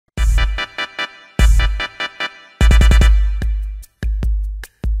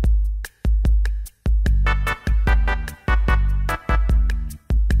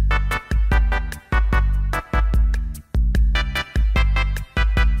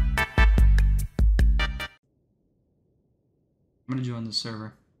I'm gonna join the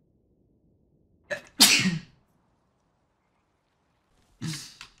server.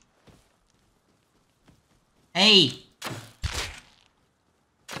 Hey!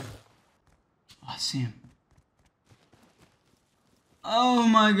 Oh, I see him. Oh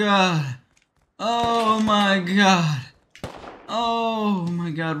my god! Oh my god! Oh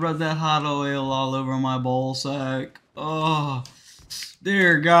my god, rub that hot oil all over my ball sack. Oh,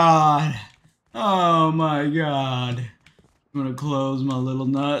 dear God. Oh my God. I'm gonna close my little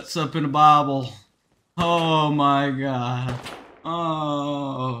nuts up in a Bible. Oh my God.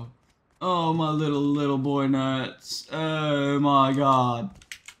 Oh. Oh, my little boy nuts. Oh my God.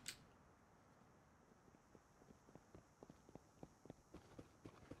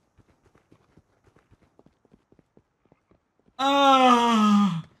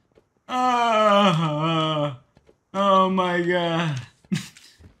 Oh. Oh. Oh my God.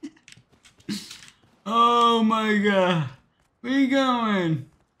 Oh my God. Where you going?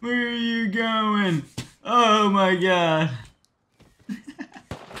 Where are you going? Oh my God.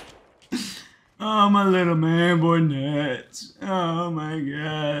 Oh my little man boy nuts. Oh my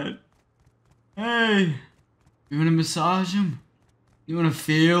God. Hey, you wanna massage him? You wanna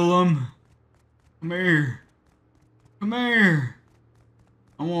feel him? Come here. Come here.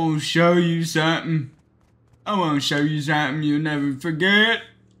 I wanna show you something. I wanna show you something you'll never forget.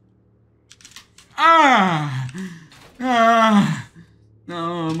 Ah! Ah!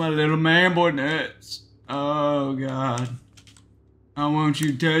 Oh, my little man boy nuts. Oh, God. I want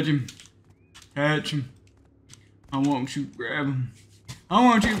you to touch him. Touch him. I want you to grab him. I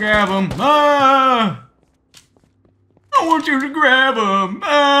want you to grab him. Ah! I want you to grab him.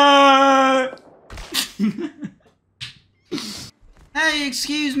 Ah! Hey,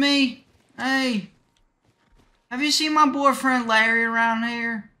 excuse me. Hey. Have you seen my boyfriend Larry around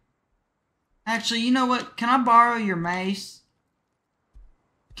here? Actually, you know what? Can I borrow your mace?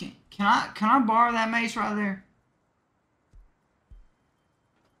 Can I borrow that mace right there?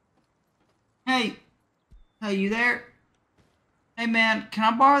 Hey. Hey, you there? Hey, man,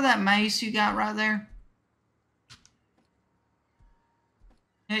 can I borrow that mace you got right there?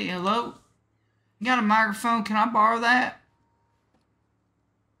 Hey, hello? You got a microphone? Can I borrow that?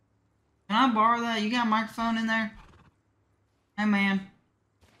 Can I borrow that? You got a microphone in there? Hey, man.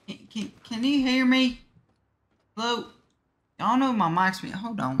 Can you hear me? Hello? Y'all know my mic's me.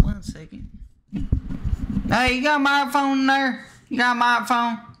 Hold on 1 second. Hey, you got a microphone in there? You got a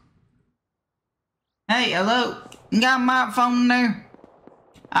microphone? Hey, hello? You got a microphone in there?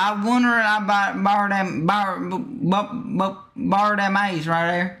 I wonder if I borrow that maze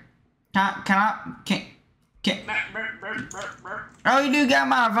right there. Can oh, you do got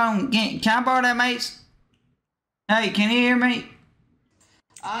my phone. Can I borrow that mace? Hey, can you hear me?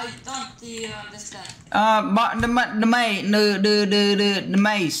 I don't understand. The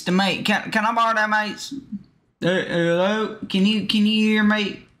mace. Can I borrow that mace? Hello? Can you hear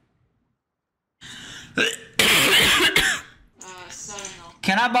me? Sorry, no.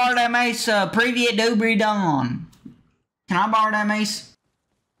 Can I borrow that mace? Previous Dobry Dawn. Can I borrow that mace?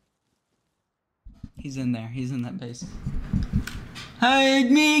 He's in there. He's in that base. Hey, it's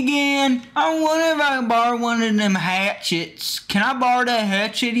me again. I wonder if I can borrow one of them hatchets. Can I borrow that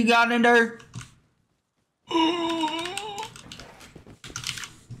hatchet you got in there? Oh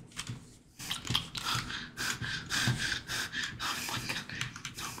my God.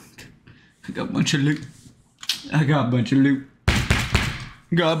 I got a bunch of loot. Got a bunch of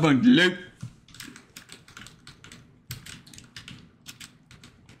loot.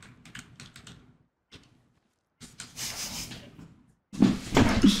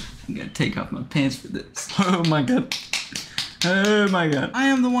 I'm gonna take off my pants for this. Oh my God. Oh my God. I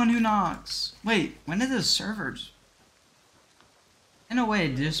am the one who knocks. Wait, when did the servers? In a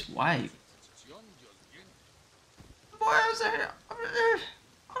way, just wiped. Why is there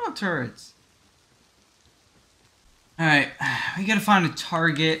auto turrets? Alright, we gotta find a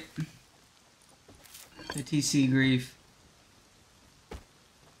target. The TC grief.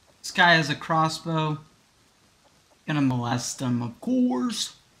 This guy has a crossbow. Gonna molest him, of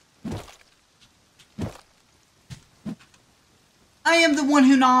course. I am the one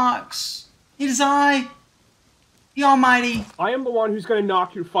who knocks. It is I, the Almighty. I am the one who's gonna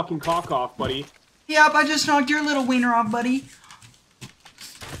knock your fucking cock off, buddy. Yep, I just knocked your little wiener off, buddy.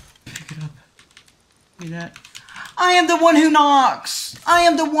 Pick it up. Look at that. I am the one who knocks. I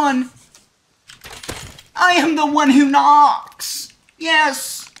am the one. I am the one who knocks.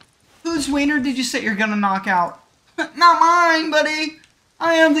 Yes. Whose wiener did you say you're gonna knock out? Not mine, buddy.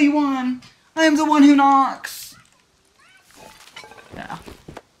 I am the one. I am the one who knocks. Yeah.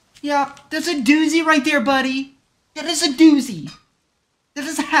 Yeah, that's a doozy right there, buddy. That is a doozy.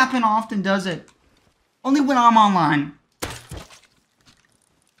 happen often, does it? Only when I'm online.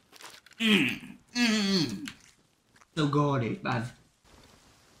 So gaudy, man.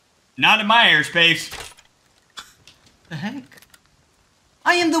 Not in my airspace. The heck?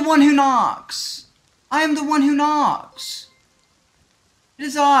 I am the one who knocks. I am the one who knocks. It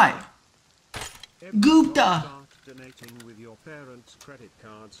is I. Gupta. Donating with your parents' credit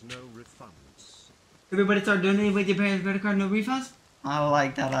cards, no refunds. Everybody start donating with your parents' credit card, no refunds? I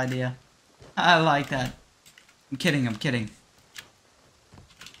like that idea. I like that. I'm kidding, I'm kidding.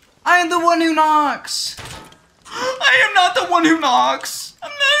 I am the one who knocks. I am not the one who knocks. I'm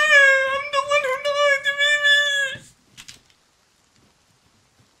the one who knocks, baby.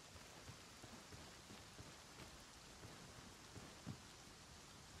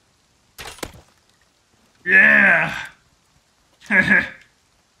 Yeah.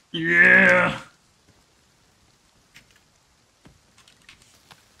 Yeah.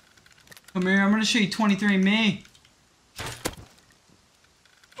 Come here, I'm gonna show you 23andMe.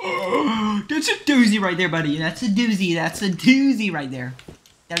 Oh, that's a doozy right there, buddy. That's a doozy. That's a doozy right there.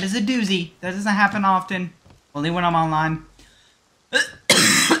 That is a doozy. That doesn't happen often. Only when I'm online.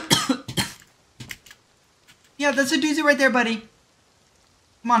 Yeah, that's a doozy right there, buddy.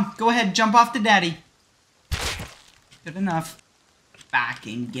 Come on, go ahead, jump off to daddy. Good enough.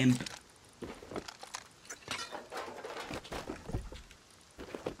 Fucking gimp.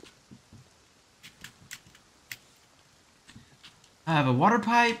 I have a water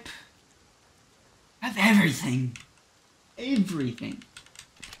pipe. I have everything. Everything.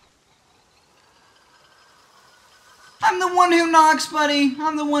 I'm the one who knocks, buddy.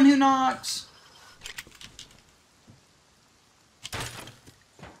 I'm the one who knocks.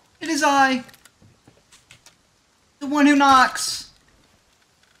 It is I. The one who knocks.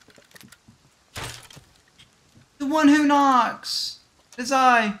 The one who knocks. It is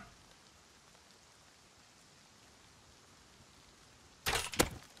I.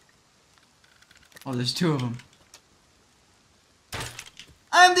 Oh, there's two of them.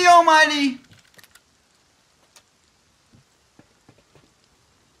 I'm the Almighty.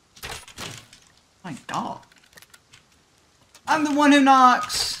 My God. I'm the one who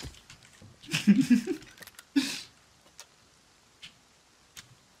knocks.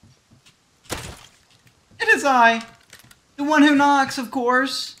 It is I. The one who knocks, of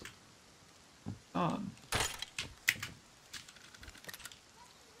course. God.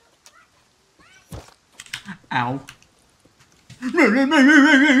 Ow.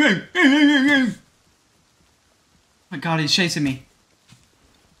 My God, he's chasing me.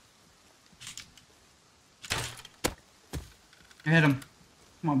 I hit him.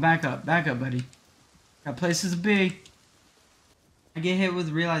 Come on, back up, buddy. Got places to be. I get hit with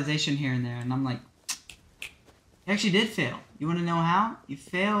realization here and there, and I'm like, you actually did fail. You want to know how? You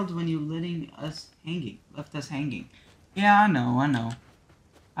failed when you left us hanging. Yeah, I know.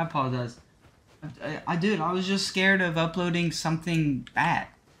 I apologize. I was just scared of uploading something bad.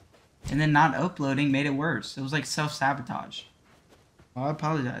 And then not uploading made it worse. It was like self-sabotage. Well, I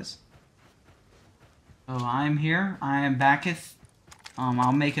apologize. So I'm here. I am backeth.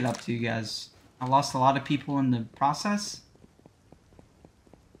 I'll make it up to you guys. I lost a lot of people in the process.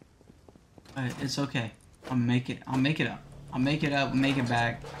 But it's okay. I'll make it up. I'll make it up, make it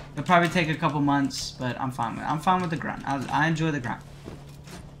back. It'll probably take a couple months, but I'm fine with it. I'm fine with the grind. I enjoy the grind.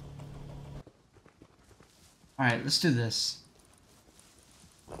 Alright, let's do this.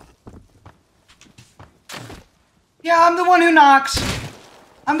 Yeah, I'm the one who knocks.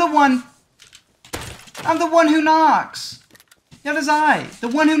 I'm the one who knocks. That is I, the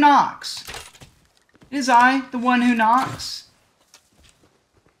one who knocks. It is I, the one who knocks.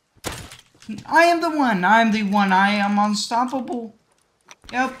 I am the one. I am unstoppable.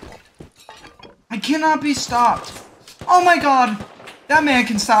 Yep. I cannot be stopped. Oh my God. That man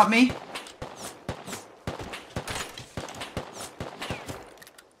can stop me.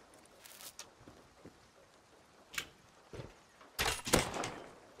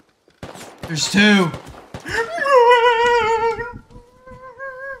 There's two.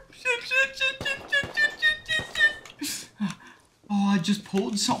 Oh, I just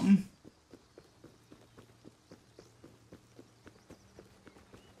pulled something.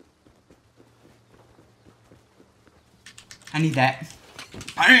 I need that.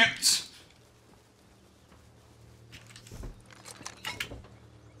 Pants!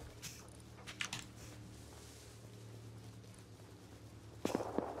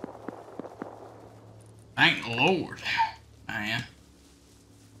 Thank the Lord, man.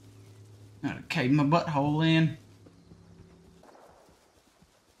 Gotta cave my butthole in.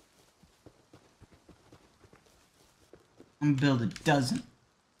 I'm gonna build a dozen.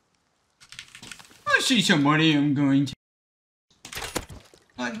 see some money, I'm going to.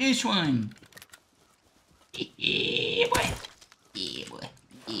 Like this one. Yeah, boy. Yeah, boy.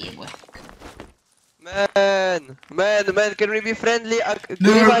 Yeah, boy. Man, can we be friendly?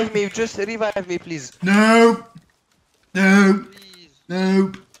 No. Revive me, just revive me, please. Nope. Nope. Please,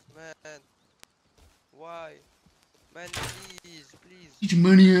 Nope. man. Why? Man, please. Get your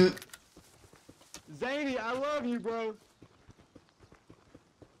money up. Zany, I love you, bro.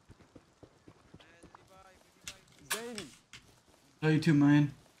 Zany. Love you too,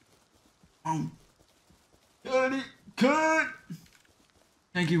 man. Cut it. Cut.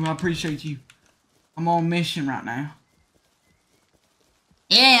 Thank you. I appreciate you. I'm on mission right now.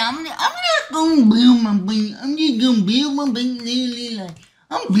 Yeah, I'm just gonna build my thing. I'm just gonna build my thing really like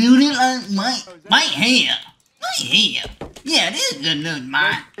I'm building like my hair. My hair. Yeah, this is good news,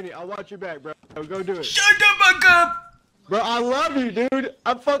 man. Zany, I'll watch your back, bro. Go do it. Shut the fuck up! Bro, I love you, dude.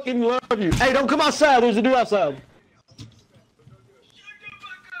 I fucking love you. Hey, don't come outside. There's a dude outside.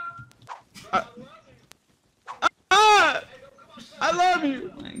 I love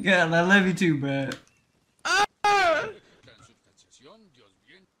you. My God, I love you too, bro.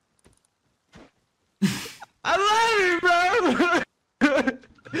 I love you, bro.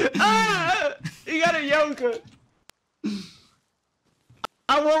 You got a yoga.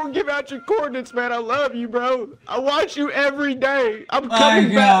 I won't give out your coordinates, man. I love you, bro. I watch you every day. I'm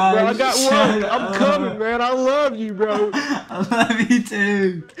coming back, bro. I got work. I'm coming, man. I love you, bro. I love you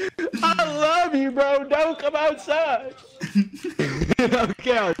too. I love you, bro. Don't come outside.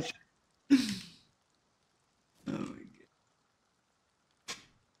 Okay. Oh my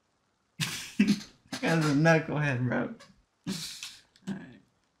God. That's a knucklehead, bro. Alright.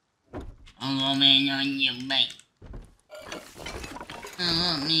 I'm gonna on your back. I'm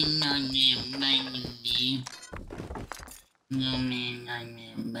on your back. I'm on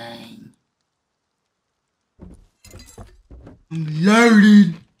your back. I'm loaded.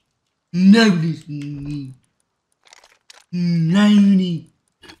 Notice me. Loaded.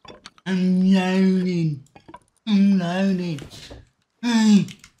 I'm loaded. I'm loaded. Hey.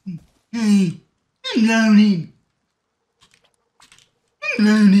 I'm loaded. I'm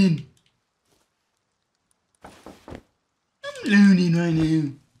loaded. I'm loaded right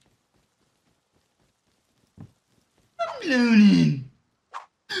now. I'm loaded.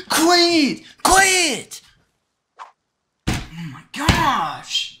 Quit! Quit! Oh my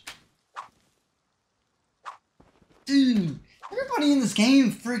gosh! Dude, everybody in this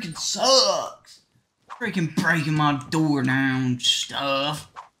game freaking sucks. Freaking breaking my door down and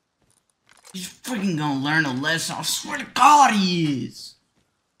stuff. He's freaking gonna learn a lesson. I swear to God he is.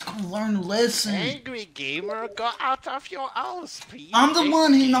 He's gonna learn a lesson. Angry gamer, go out of your house, please. I'm the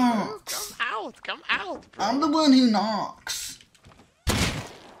one who Gamer, knocks. Come out, bro. I'm the one who knocks.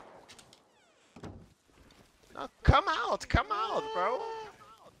 No, come out, bro.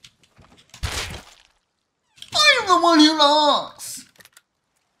 I'm the one who knocks.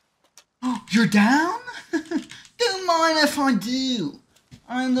 Oh, you're down? Don't mind if I do.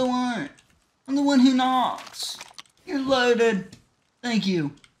 I'm the one. I'm the one who knocks. You're loaded. Thank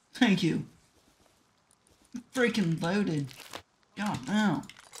you. Thank you. I'm freaking loaded. God, no.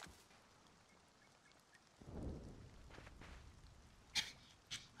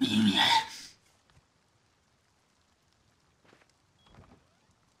 He's dead.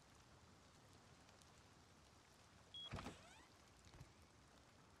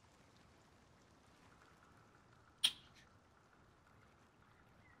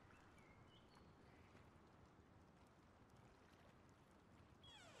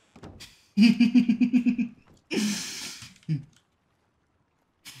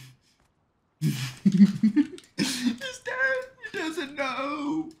 He doesn't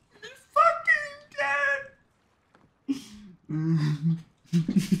know. He's fucking dead.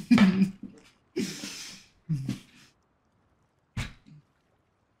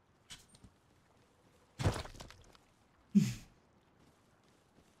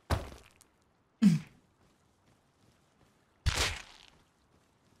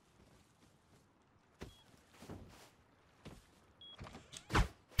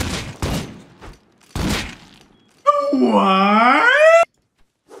 What?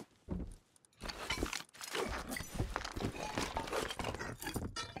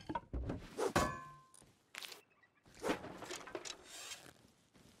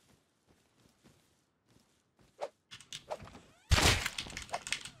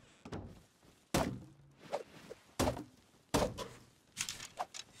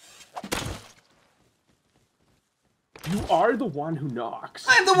 You are the one who knocks.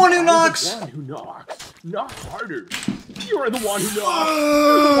 I'm the one who knocks. The one who knocks. Knock harder. You are the one who knocks.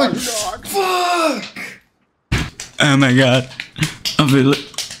 You're the one who knocks. Fuck! Oh my god. I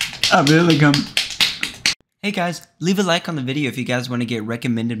feel it coming. Hey guys, leave a like on the video if you guys want to get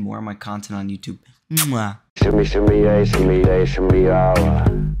recommended more of my content on YouTube. Mwah. Shimmy, shimmy, yeah, shimmy, yeah, shimmy, yeah.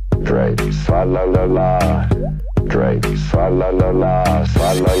 Drake, swalla la la. Drake, swalla la la,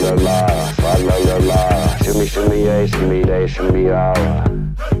 swalla la la, swalla la la. Shimmy, shimmy, yeah, shimmy, yeah.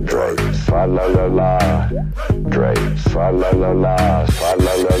 Drake, swalla la la. Drake, swalla la la, swalla